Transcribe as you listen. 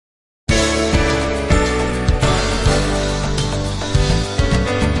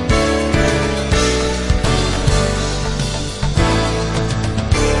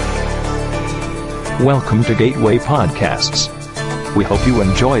Welcome to Gateway Podcasts. We hope you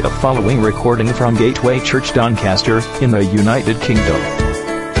enjoy the following recording from Gateway Church Doncaster in the United Kingdom.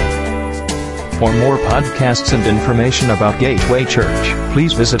 For more podcasts and information about Gateway Church,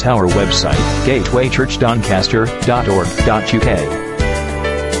 please visit our website,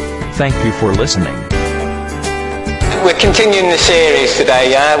 gatewaychurchdoncaster.org.uk. Thank you for listening. We're continuing the series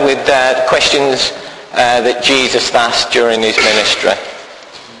today, with questions that Jesus asked during his ministry.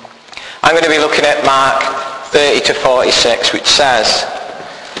 I'm going to be looking at Mark 30 to 46, which says,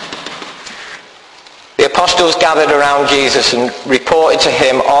 "The apostles gathered around Jesus and reported to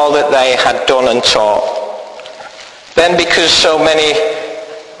him all that they had done and taught. Then because so many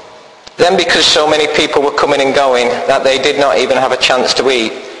people were coming and going that they did not even have a chance to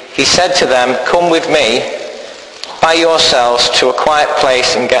eat, he said to them, 'Come with me by yourselves to a quiet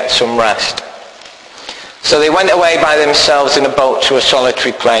place and get some rest.' So they went away by themselves in a boat to a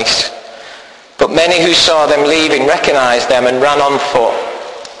solitary place. But many who saw them leaving recognized them and ran on foot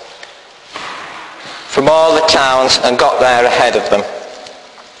from all the towns and got there ahead of them.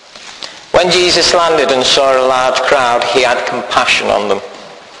 When Jesus landed and saw a large crowd, he had compassion on them,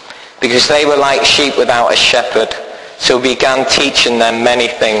 because they were like sheep without a shepherd. So he began teaching them many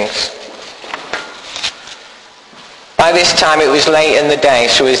things. By this time it was late in the day,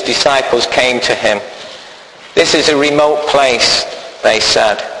 so his disciples came to him. 'This is a remote place,' they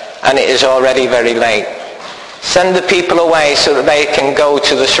said, 'and it is already very late. Send the people away so that they can go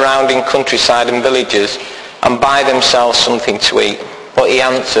to the surrounding countryside and villages and buy themselves something to eat.' But he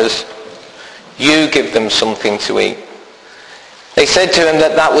answers, 'You give them something to eat.' They said to him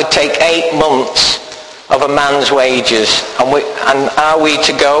that would take 8 months of a man's wages, and are we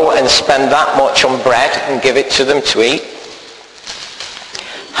to go and spend that much on bread and give it to them to eat?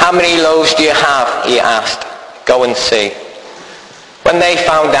 'How many loaves do you have?' he asked. 'Go and see.' When they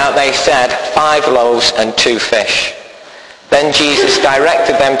found out, they said, 5 loaves and 2 fish. Then Jesus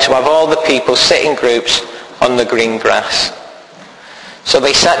directed them to have all the people sit in groups on the green grass. So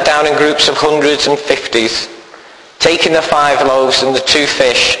they sat down in groups of hundreds and fifties. Taking the 5 loaves and the 2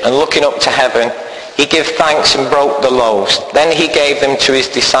 fish, and looking up to heaven, he gave thanks and broke the loaves. Then he gave them to his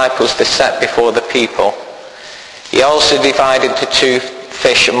disciples to set before the people. He also divided the 2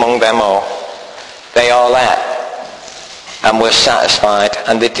 fish among them all. They all ate and were satisfied,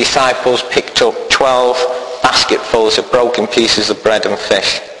 and the disciples picked up 12 basketfuls of broken pieces of bread and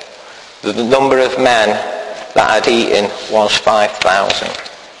fish. The number of men that had eaten was 5,000.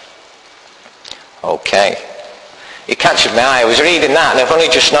 Okay. It catches my eye. I was reading that, and I've only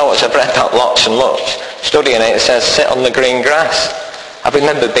just noticed I've read that lots and lots. Studying it, it says, sit on the green grass. I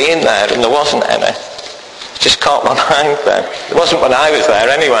remember being there, and there wasn't any. It just caught my mind then. It wasn't when I was there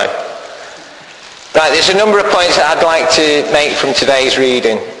anyway. Right, there's a number of points that I'd like to make from today's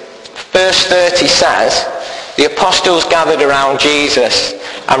reading. Verse 30 says, the apostles gathered around Jesus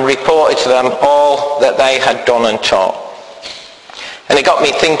and reported to them all that they had done and taught. And it got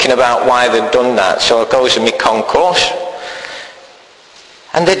me thinking about why they'd done that, so it goes in my concourse.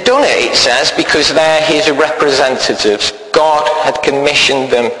 And they'd done it, it says, because they're his representatives. God had commissioned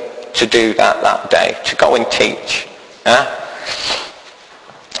them to do that day, to go and teach. Yeah?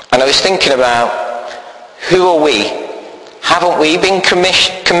 And I was thinking about, who are we? Haven't we been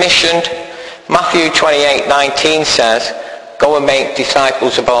commissioned? Matthew 28:19 says, go and make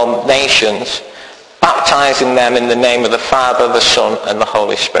disciples of all nations, baptizing them in the name of the Father, the Son, and the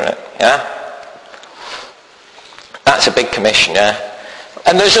Holy Spirit. Yeah? That's a big commission, yeah?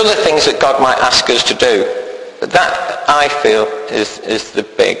 And there's other things that God might ask us to do. But that, I feel, is the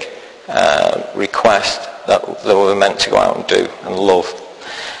big request that we're meant to go out and do and love.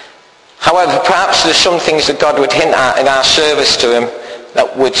 However, perhaps there's some things that God would hint at in our service to him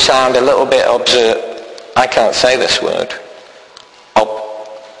that would sound a little bit absurd. I can't say this word.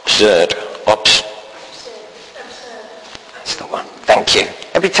 Absurd. That's the one. Thank you.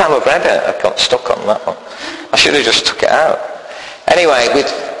 Every time I've read it, I've got stuck on that one. I should have just took it out. Anyway,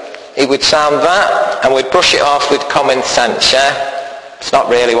 it would sound that, and we'd brush it off with common sense, yeah? It's not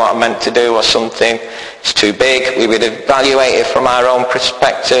really what I'm meant to do or something. It's too big. We would evaluate it from our own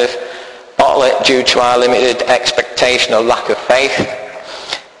perspective, bottle it due to our limited expectation or lack of faith.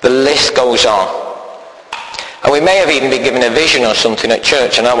 The list goes on. And we may have even been given a vision or something at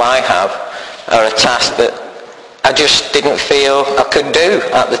church, I know I have, or a task that I just didn't feel I could do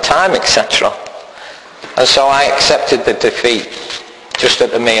at the time, etc. And so I accepted the defeat, just at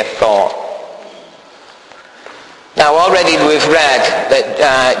the mere thought. Now already we've read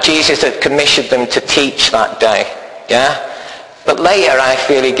that Jesus had commissioned them to teach that day, yeah? But later I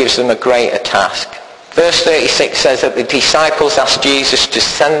feel he gives them a greater task. Verse 36 says that the disciples asked Jesus to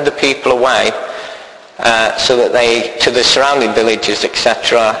send the people away so that they, to the surrounding villages,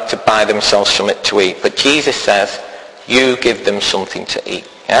 etc., to buy themselves something to eat. But Jesus says, you give them something to eat.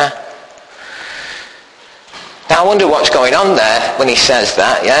 Yeah? Now I wonder what's going on there when he says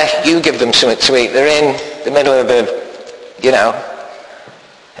that. Yeah? You give them something to eat. They're in the middle of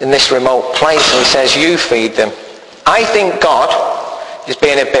in this remote place, and he says, you feed them. I think God is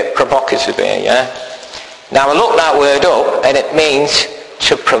being a bit provocative here. Yeah? Now I looked that word up, and it means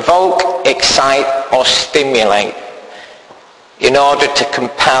to provoke, excite, or stimulate in order to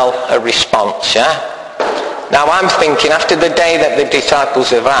compel a response. Yeah? Now I'm thinking, after the day that the disciples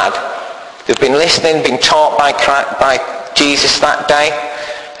have had, they've been listening, been taught by Jesus that day,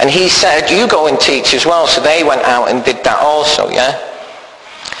 and he said, you go and teach as well. So they went out and did that also. Yeah?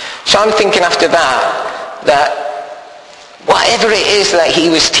 So I'm thinking after that whatever it is that he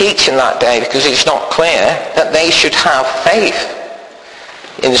was teaching that day, because it's not clear, that they should have faith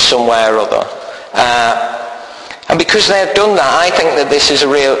in some way or other. And because they've done that, I think that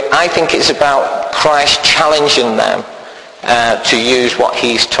I think it's about Christ challenging them to use what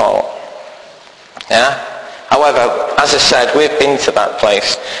he's taught. Yeah? However, as I said, we've been to that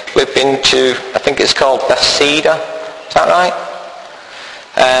place. We've been to, I think it's called Bethsaida. Is that right?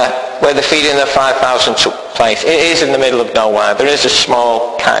 Where the feeding of the 5,000 took place. It is in the middle of nowhere. There is a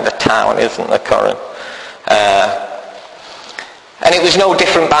small kind of town, isn't there, Corinne? And it was no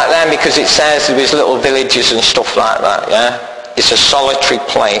different back then, because it says there was little villages and stuff like that. Yeah, it's a solitary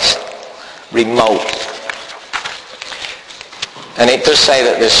place, remote, and it does say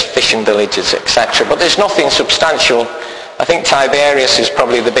that there's fishing villages, etc. But there's nothing substantial. I think Tiberias is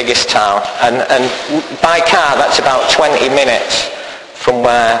probably the biggest town, and by car that's about 20 minutes from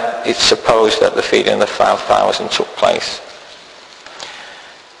where it's supposed that the feeding of the 5,000 took place.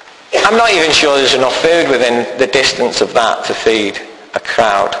 I'm not even sure there's enough food within the distance of that to feed a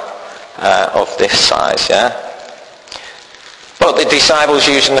crowd of this size. Yeah. But the disciples,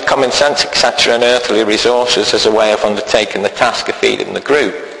 using the common sense, etc., and earthly resources as a way of undertaking the task of feeding the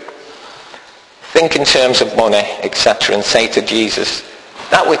group, think in terms of money, etc., and say to Jesus,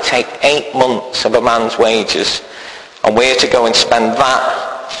 that would take 8 months of a man's wages, and we're to go and spend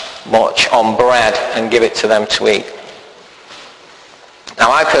that much on bread and give it to them to eat.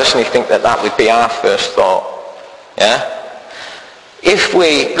 Now I personally think that would be our first thought. Yeah?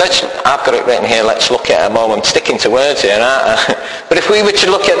 I've got it written here, let's look at a moment. I'm sticking to words here, aren't I? But if we were to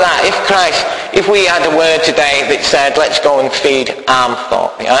look at that, if we had a word today that said, let's go and feed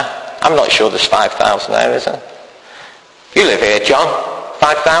Armthorpe, yeah? I'm not sure there's 5,000 there, is there? You live here, John.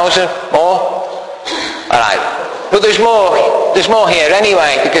 5,000? More? Alright. But there's more here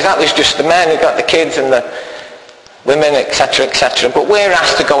anyway, because that was just the men who got the kids and the women, etc., etc. But we're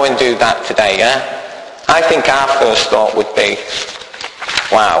asked to go and do that today, yeah? I think our first thought would be,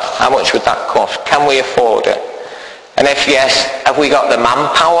 wow, how much would that cost? Can we afford it? And if yes, have we got the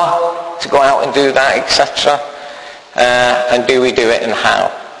manpower to go out and do that, etc.? And do we do it and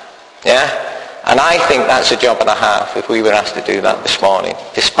how? Yeah? And I think that's a job and a half if we were asked to do that this morning.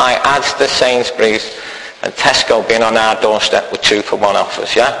 Despite Asda, Sainsbury's and Tesco being on our doorstep with 2-for-1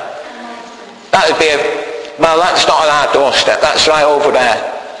 offers, yeah? That would be well, that's not on our doorstep. That's right over there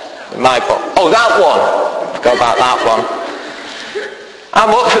in my book. Oh, that one. I forgot about that one.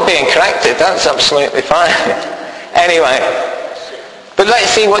 I'm up for being corrected. That's absolutely fine. Anyway, but let's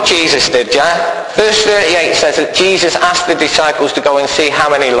see what Jesus did, yeah? Verse 38 says that Jesus asked the disciples to go and see how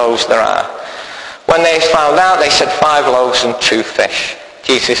many loaves there are. When they found out, they said 5 loaves and 2 fish.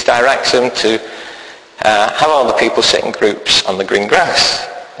 Jesus directs them to have all the people sit in groups on the green grass,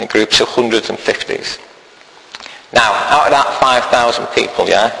 in groups of hundreds and fifties. Now, out of that 5,000 people,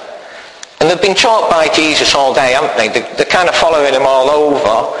 yeah, and they've been taught by Jesus all day, haven't they? They're kind of following him all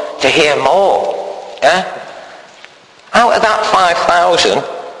over to hear more, yeah? Out of that 5,000,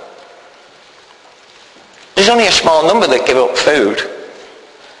 there's only a small number that give up food.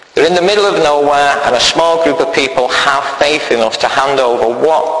 They're in the middle of nowhere, and a small group of people have faith enough to hand over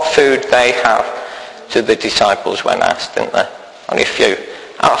what food they have to the disciples when asked, didn't they? Only a few.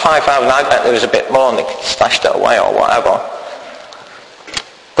 Out of 5,000, I bet there was a bit more and they stashed it away or whatever.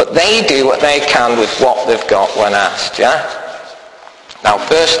 But they do what they can with what they've got when asked, yeah? Now,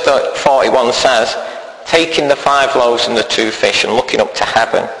 verse 41 says, taking the 5 loaves and the 2 fish and looking up to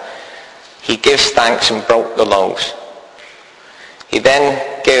heaven, he gives thanks and broke the loaves. He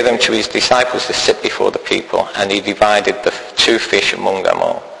then gave them to his disciples to sit before the people, and he divided the 2 fish among them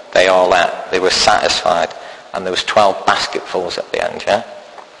all. They all ate. They were satisfied, and there was 12 basketfuls at the end, yeah?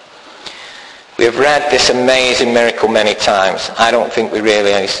 We have read this amazing miracle many times. I don't think we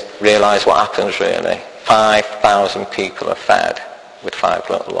realise what happens really. 5,000 people are fed with 5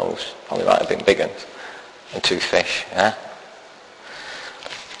 little loaves. Probably might have been big ones. and 2 fish. Yeah?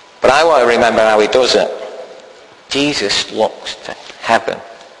 But I want to remember how he does it. Jesus looks to heaven,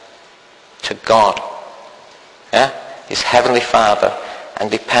 to God, yeah? His heavenly Father, and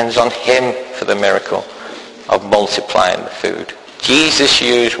depends on him for the miracle of multiplying the food. Jesus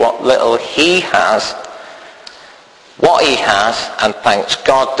used what little he has, and thanks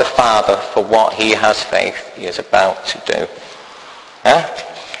God the Father for what he has faith he is about to do. Yeah?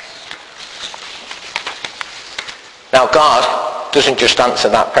 Now God doesn't just answer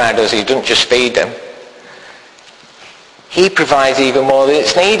that prayer, does he? He doesn't just feed them. He provides even more than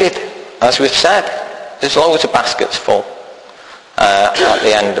it's needed. As we've said, there's loads of baskets full at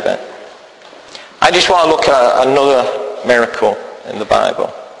the end of it. I just want to look at another miracle in the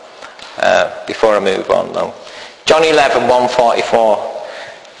Bible before I move on though. John 11:144.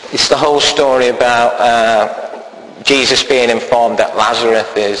 It's the whole story about Jesus being informed that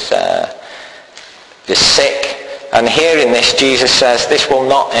Lazarus is sick. And hearing this, Jesus says, this will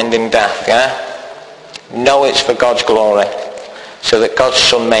not end in death, yeah? No, it's for God's glory, so that God's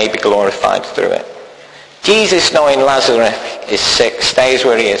Son may be glorified through it. Jesus, knowing Lazarus is sick, stays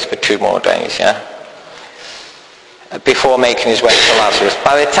where he is for 2 more days, yeah? Before making his way to Lazarus.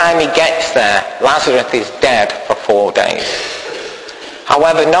 By the time he gets there, Lazarus is dead for 4 days.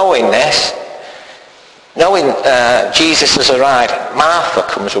 However, knowing this, Jesus has arrived, Martha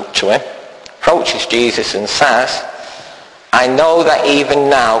comes up to him, approaches Jesus and says, I know that even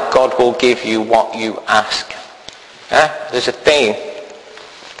now God will give you what you ask. Yeah? There's a theme.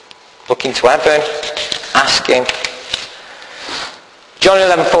 Looking to heaven, asking. John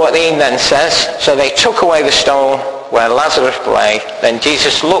 11:14 then says, so they took away the stone where Lazarus lay. Then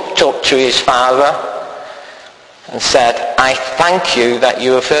Jesus looked up to his Father and said, I thank you that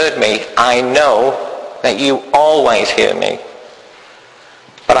you have heard me. I know that you always hear me.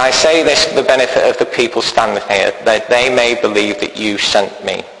 But I say this for the benefit of the people standing here, that they may believe that you sent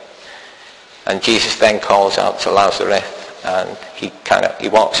me. And Jesus then calls out to Lazarus, and he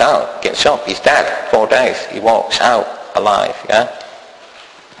walks out, gets up, he's dead, 4 days. He walks out alive, yeah?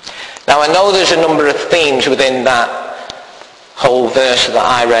 Now I know there's a number of themes within that whole verse that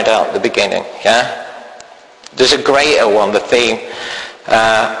I read out at the beginning, yeah? There's a greater one, the theme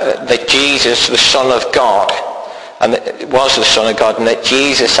that Jesus, the Son of God, and it was the Son of God, and that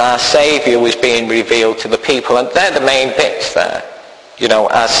Jesus, our Saviour, was being revealed to the people. And they're the main bits there. You know,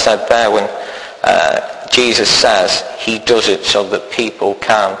 as said there, when Jesus says he does it so that people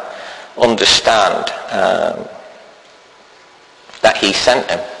can understand that he sent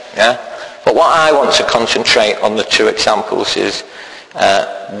him. Yeah? But what I want to concentrate on the 2 examples is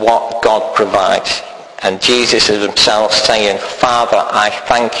what God provides. And Jesus is himself saying, Father, I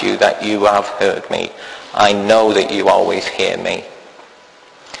thank you that you have heard me. I know that you always hear me.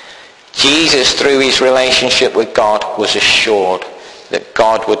 Jesus, through his relationship with God, was assured that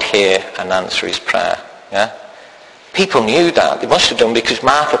God would hear and answer his prayer. Yeah? People knew that. They must have done, because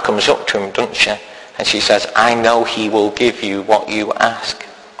Martha comes up to him, doesn't she? And she says, I know he will give you what you ask.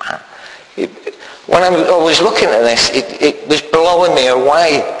 When I was looking at this, it was blowing me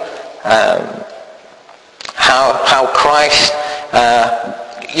away how Christ,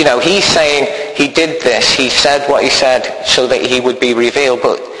 he's saying he did this, he said what he said so that he would be revealed,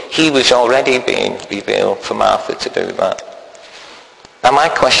 but he was already being revealed for Martha to do that. Now my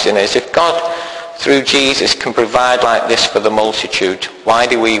question is, if God through Jesus can provide like this for the multitude, why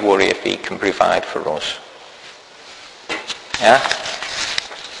do we worry if he can provide for us? Yeah?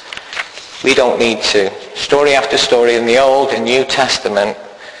 We don't need to. Story after story in the Old and New Testament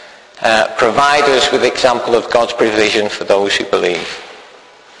provide us with example of God's provision for those who believe.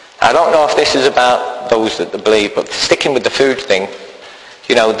 I don't know if this is about those that believe, but sticking with the food thing,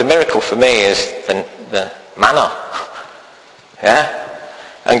 the miracle for me is the manna. Yeah?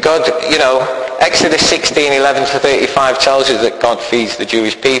 And God, Exodus 16:11-35 tells us that God feeds the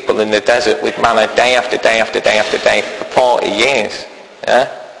Jewish people in the desert with manna day after day after day after day for 40 years.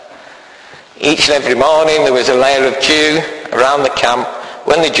 Yeah? Each and every morning there was a layer of dew around the camp.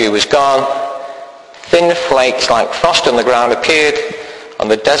 When the dew was gone, thin flakes like frost on the ground appeared on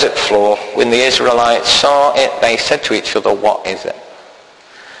the desert floor. When the Israelites saw it, they said to each other, what is it?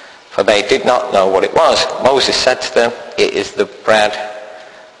 For they did not know what it was. Moses said to them, it is the bread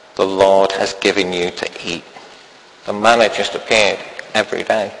the Lord has given you to eat. The manna just appeared every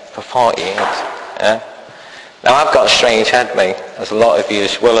day for 40 years. Yeah? Now I've got a strange head, me, as a lot of you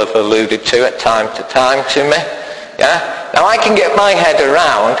will have alluded to at time to me. Yeah? Now I can get my head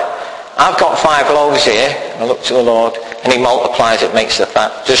around, I've got 5 loaves here, I look to the Lord, and he multiplies it, makes the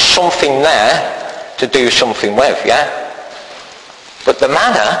fat. There's something there to do something with, yeah? But the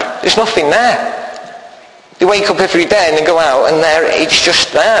manna, there's nothing there. They wake up every day and they go out and it's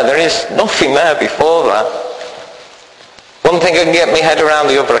just there. There is nothing there before that. One thing I can get my head around,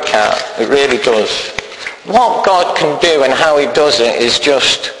 the other I can't. It really does. What God can do and how he does it is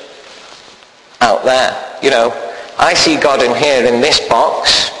just out there. I see God in here in this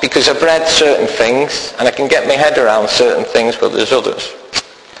box because I've read certain things and I can get my head around certain things, but there's others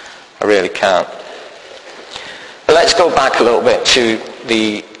I really can't. But let's go back a little bit to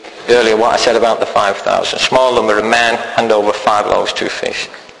the earlier what I said about the 5,000. Small number of men hand over 5 loaves, 2 fish.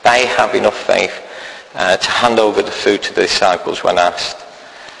 They have enough faith to hand over the food to the disciples when asked.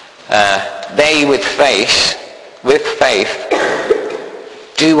 They with faith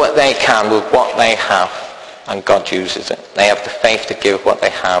do what they can with what they have, and God uses it. They have the faith to give what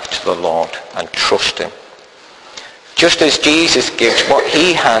they have to the Lord and trust him. Just as Jesus gives what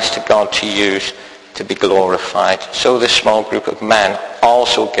he has to God to use to be glorified, so this small group of men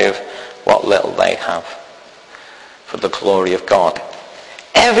also give what little they have for the glory of God.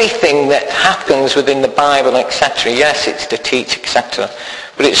 Everything that happens within the Bible, etc., yes, it's to teach, etc.,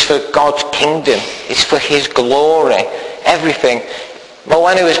 but it's for God's kingdom. It's for his glory. Everything. Well,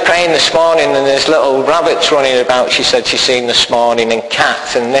 when he was praying this morning and there's little rabbits running about, she said she's seen this morning, and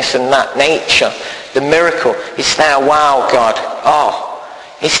cats and this and that, nature, the miracle. It's there, wow, God. Oh,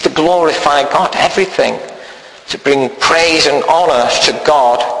 it's to glorify God, everything. To bring praise and honour to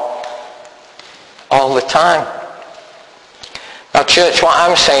God all the time. Now, church, what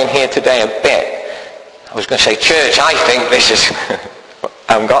I'm saying here today a bit, I was going to say, church, I think this is,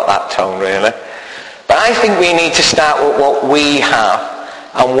 I haven't got that tone really, but I think we need to start with what we have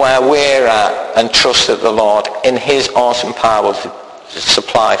and where we're at and trust that the Lord, in his awesome power, will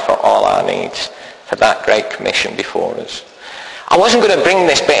supply for all our needs for that great commission before us. I wasn't going to bring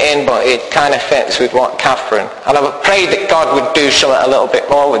this bit in, but it kind of fits with what Catherine, and I prayed that God would do something a little bit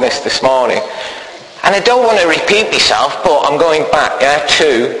more with this morning. And I don't want to repeat myself, but I'm going back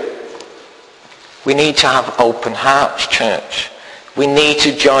to, we need to have open hearts, church. We need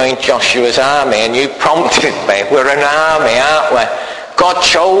to join Joshua's army, and you prompted me. We're an army, aren't we? God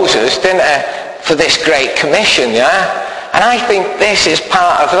chose us, didn't he, for this great commission, yeah? And I think this is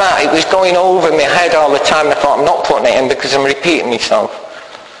part of that. It was going over my head all the time. I thought, I'm not putting it in because I'm repeating myself.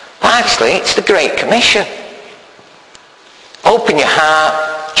 But actually, it's the Great Commission. Open your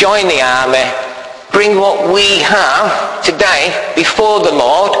heart, join the army, bring what we have today before the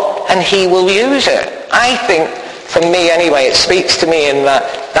Lord, and he will use it. I think, for me anyway, it speaks to me in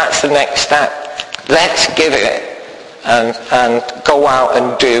that that's the next step. Let's give it and go out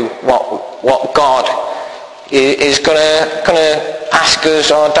and do what God is going to ask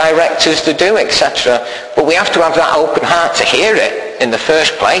us or direct us to do, etc. But we have to have that open heart to hear it in the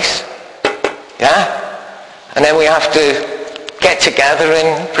first place. Yeah? And then we have to get together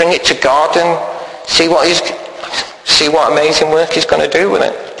and bring it to God and see what amazing work he's going to do with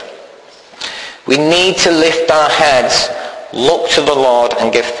it. We need to lift our heads, look to the Lord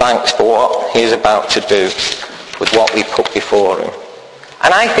and give thanks for what he is about to do with what we put before him.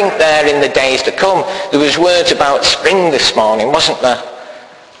 And I think there in the days to come, there was words about spring this morning, wasn't there?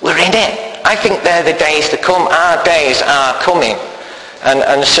 We're in it. I think they're the days to come. Our days are coming.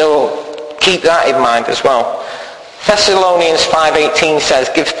 And so keep that in mind as well. Thessalonians 5:18 says,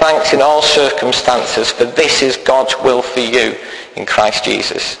 give thanks in all circumstances, for this is God's will for you in Christ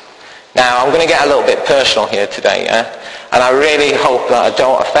Jesus. Now, I'm going to get a little bit personal here today, yeah? And I really hope that I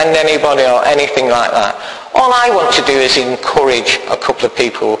don't offend anybody or anything like that. All I want to do is encourage a couple of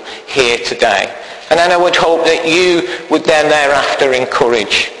people here today. And then I would hope that you would then thereafter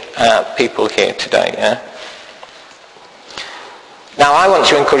encourage people here today, yeah? Now, I want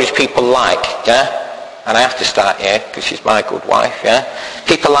to encourage people like, yeah? And I have to start here because she's my good wife, yeah?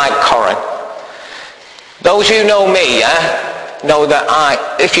 People like Corinne. Those who know me, yeah, know that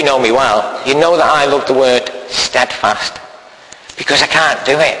if you know me well, you know that I love the word steadfast. Because I can't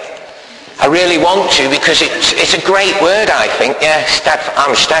do it. I really want to because it's a great word, I think, yeah?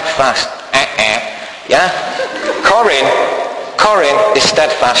 I'm steadfast. Yeah? Corinne is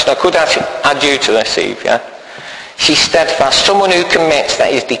steadfast. I could add you to this, Eve, yeah? She's steadfast. Someone who commits,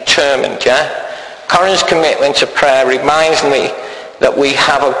 that is determined, yeah? Corinne's commitment to prayer reminds me that we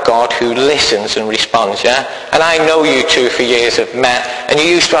have a God who listens and responds, yeah? And I know you two for years have met, and you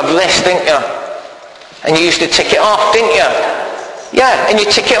used to have lists, didn't you? And you used to tick it off, didn't you? Yeah, and you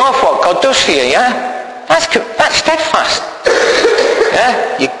tick it off what God does for you, yeah? That's steadfast.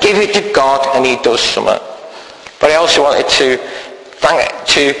 Yeah? You give it to God and he does something. But I also wanted to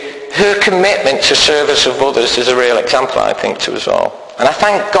her commitment to service of others is a real example, I think, to us all. And I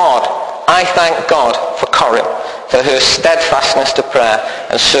thank God for Corinne, for her steadfastness to prayer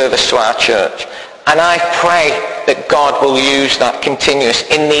and service to our church. And I pray that God will use that continuous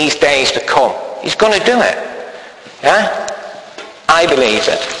in these days to come. He's going to do it. Yeah? I believe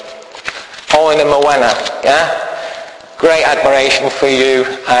it. Oina Mowena. Yeah? Great admiration for you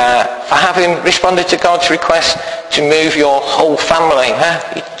for having responded to God's request to move your whole family. Yeah?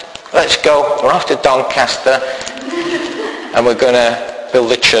 Let's go. We're off to Doncaster and we're going to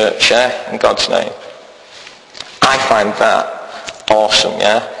build a church, in God's name. I find that awesome,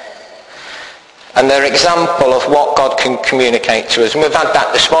 yeah? And they're an example of what God can communicate to us. And we've had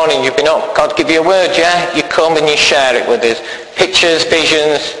that this morning. You've been up. God give you a word, yeah? You come and you share it with us. Pictures,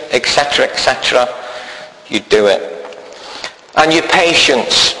 visions, etc., etc. You do it. And your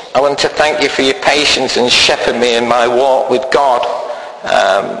patience. I want to thank you for your patience and shepherd me in my walk with God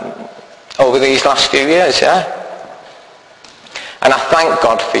over these last few years, yeah? And I thank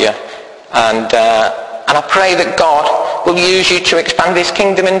God for you. And I pray that God will use you to expand his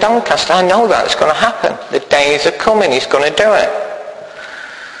kingdom in Doncaster. I know that's going to happen. The days are coming. He's going to do it.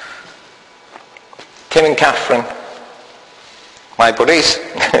 Tim and Catherine, my buddies.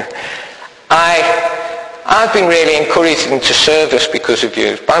 I've been really encouraging to serve us because of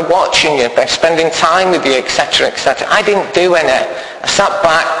you. By watching you, by spending time with you, etc., etc. I didn't do any. I sat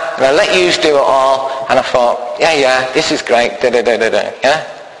back and I let you do it all. And I thought, yeah, this is great. Yeah?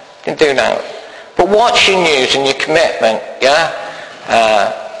 Didn't do that. But watching you and your commitment, yeah?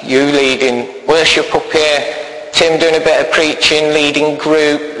 You leading worship up here, Tim doing a bit of preaching, leading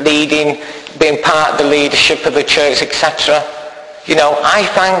group, being part of the leadership of the church, etc. You know, I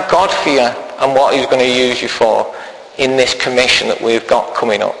thank God for you and what he's going to use you for in this commission that we've got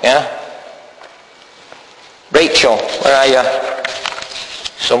coming up, yeah? Rachel, where are you?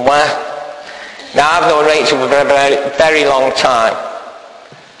 Somewhere? Now, I've known Rachel for a very, very long time.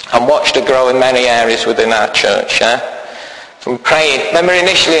 And watched her grow in many areas within our church, yeah? From praying. Remember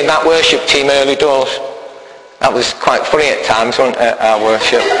initially in that worship team early doors? That was quite funny at times, wasn't it, our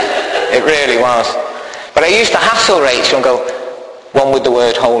worship? It really was. But I used to hassle Rachel and go, one with the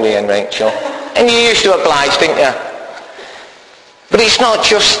word holy in, Rachel. And you used to oblige, didn't you? But it's not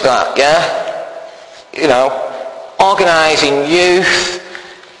just that, yeah? You know, organising youth,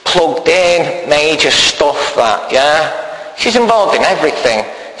 plugged in, major stuff, that, yeah? She's involved in everything.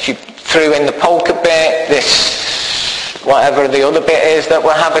 She threw in the polka bit, this, whatever the other bit is that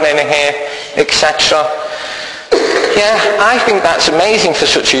we're having in here, etc. Yeah, I think that's amazing for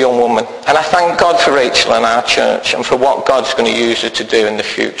such a young woman. And I thank God for Rachel and our church and for what God's going to use her to do in the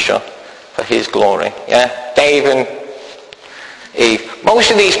future for his glory. Yeah, Dave and Eve. Most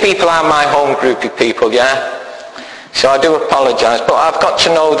of these people are my home group of people, yeah? So I do apologise, but I've got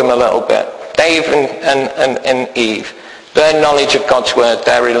to know them a little bit. Dave and Eve. Their knowledge of God's word,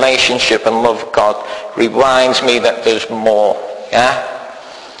 their relationship and love of God reminds me that there's more, yeah?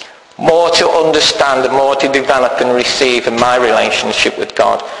 More to understand and more to develop and receive in my relationship with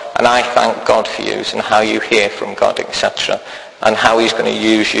God. And I thank God for you and how you hear from God, etc. And how he's going to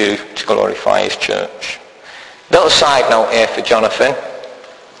use you to glorify his church. Little side note here for Jonathan.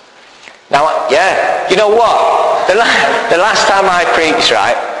 Now, yeah, you know what? The last time I preached,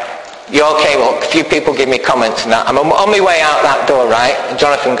 right? You okay? Well, a few people give me comments and that. I'm on my way out that door, right? And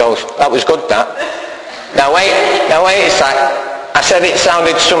Jonathan goes, that was good, that. Now wait a sec. I said it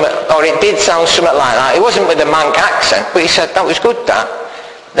sounded something, or it did sound something like that. It wasn't with a Manc accent, but he said, that was good, that.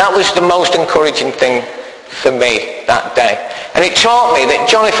 That was the most encouraging thing for me that day. And it taught me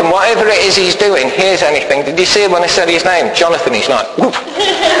that Jonathan, whatever it is he's doing, hears anything. Did you see when I said his name? Jonathan, he's like, whoop.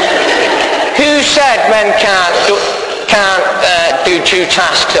 Who said men can't do two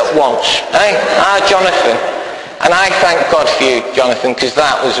tasks at once? Eh? Jonathan. And I thank God for you, Jonathan, because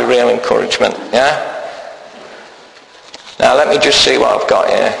that was a real encouragement. Yeah? Now let me just see what I've got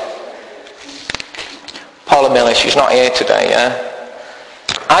here. Paula Miller, she's not here today, yeah?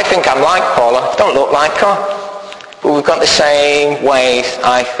 I think I'm like Paula. Don't look like her. But we've got the same ways,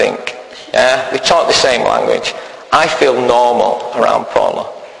 I think. Yeah? We talk the same language. I feel normal around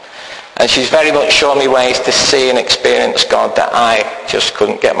Paula. And she's very much shown me ways to see and experience God that I just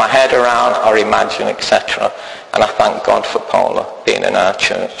couldn't get my head around or imagine, etc. And I thank God for Paula being in our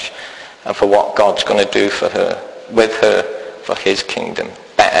church and for what God's going to do for her, with her, for his kingdom.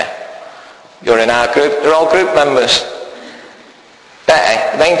 Betty, you're in our group. They're all group members.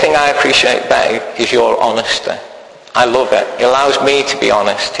 Betty, the main thing I appreciate, Betty, is your honesty. I love it. It allows me to be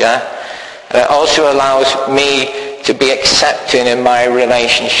honest, yeah? And it also allows me to be accepting in my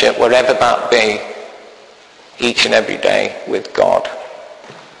relationship, wherever that be, each and every day with God.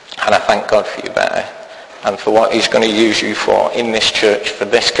 And I thank God for you, Betty, and for what he's going to use you for in this church, for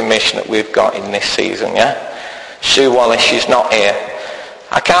this commission that we've got in this season, yeah? Sue Wallace, she's not here.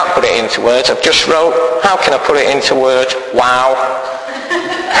 I can't put it into words. I've just wrote, how can I put it into words? Wow.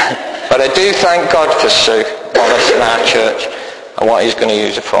 But I do thank God for Sue Wallace in our church and what he's going to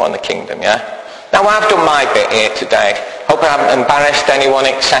use her for in the kingdom, yeah? Now, I've done my bit here today. Hope I haven't embarrassed anyone,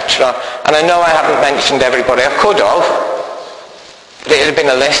 etc. And I know I haven't mentioned everybody. I could have. But it would have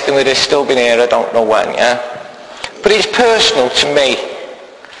been a list and we'd have still been here, I don't know when, yeah? But it's personal to me.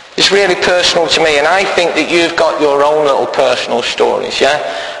 It's really personal to me. And I think that you've got your own little personal stories, yeah?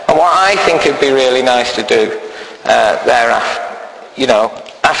 And what I think would be really nice to do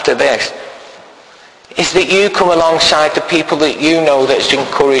after this, is that you come alongside the people that you know that has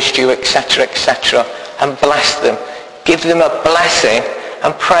encouraged you, etc., etc., and bless them. Give them a blessing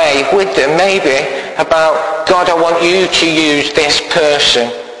and pray with them maybe about, God, I want you to use this person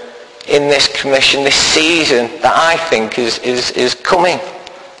in this commission, this season that I think is coming.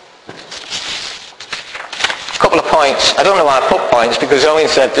 A couple of points. I don't know why I put points because Owen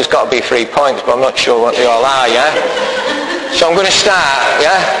said there's got to be 3 points, but I'm not sure what they all are, yeah? So I'm going to start,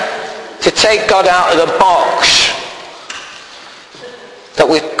 yeah? To take God out of the box that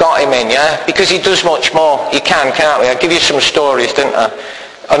we've got him in, yeah? Because he does much more. He can't we? I'll give you some stories, didn't I?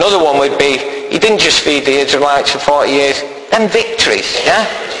 Another one would be, he didn't just feed the Israelites for 40 years. Them victories, yeah?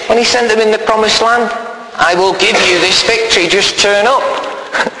 When he sent them in the promised land, I will give you this victory, just turn up.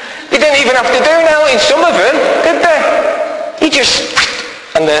 They didn't even have to do nothing, some of them, did they? He just,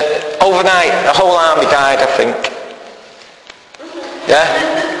 and overnight, the whole army died, I think. Yeah?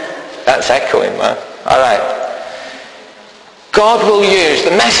 That's echoing, man. All right. God will use,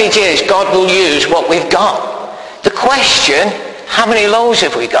 the message is, God will use what we've got. The question, how many loaves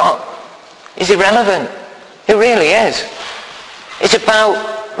have we got, is irrelevant. It really is. It's about,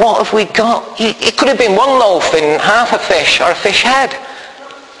 what have we got? It could have been 1 loaf and half a fish or a fish head.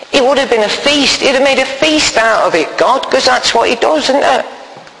 It would have been a feast. He'd have made a feast out of it, God, because that's what he does, isn't it?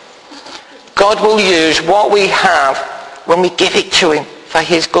 God will use what we have when we give it to him for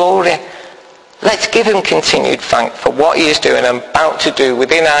his glory. Let's give him continued thanks for what he is doing and about to do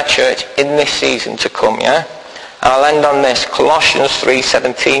within our church in this season to come, yeah? And I'll end on this. Colossians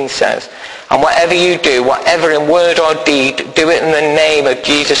 3:17 says, and whatever you do, whatever in word or deed, do it in the name of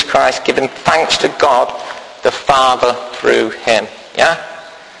Jesus Christ, giving thanks to God the Father through him. Yeah?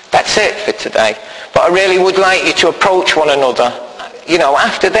 That's it for today. But I really would like you to approach one another,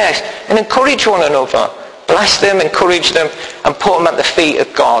 after this, and encourage one another. Bless them, encourage them, and put them at the feet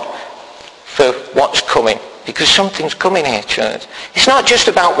of God for what's coming. Because something's coming here, church. It's not just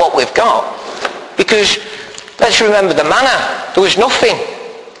about what we've got. Because let's remember the manna. There was nothing.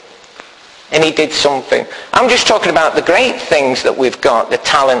 And he did something. I'm just talking about the great things that we've got, the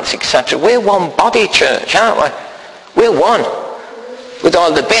talents, etc. We're one body, church, aren't we? We're one. With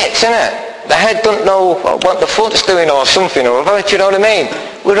all the bits, innit? The head don't know what the foot's doing or something or other. Do you know what I mean?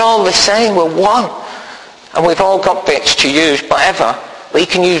 We're all the same. We're one. And we've all got bits to use, whatever. But he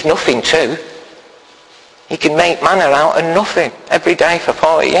can use nothing too. He can make manna out of nothing every day for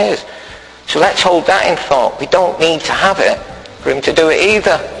 40 years. So let's hold that in thought. We don't need to have it for him to do it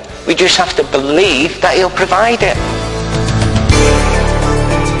either. We just have to believe that he'll provide it.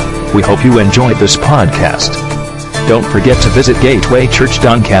 We hope you enjoyed this podcast. Don't forget to visit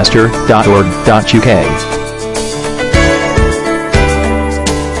gatewaychurchdoncaster.org.uk.